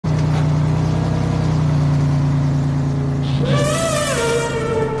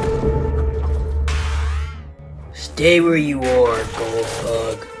Stay where you are,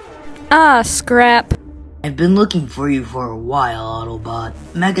 Goldbug. Ah, scrap. I've been looking for you for a while, Autobot.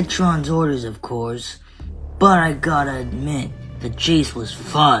 Megatron's orders, of course. But I gotta admit, the chase was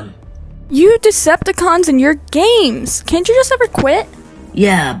fun. You Decepticons and your games. Can't you just ever quit?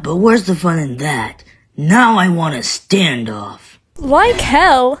 Yeah, but where's the fun in that? Now I want a standoff. Like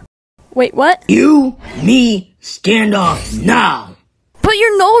hell. Wait, what? You, me, standoff now. But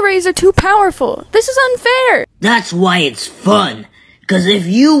your null rays are too powerful. This is unfair. That's why it's fun. 'Cause if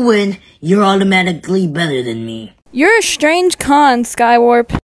you win, you're automatically better than me. You're a strange con,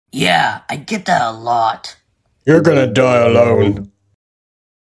 Skywarp. Yeah, I get that a lot. You're gonna die alone.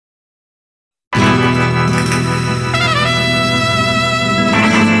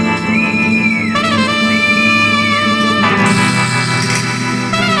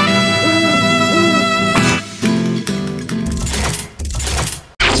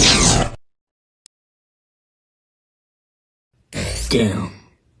 Damn.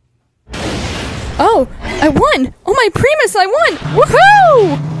 Oh, I won! Oh my Primus, I won!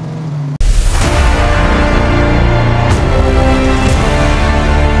 Woohoo!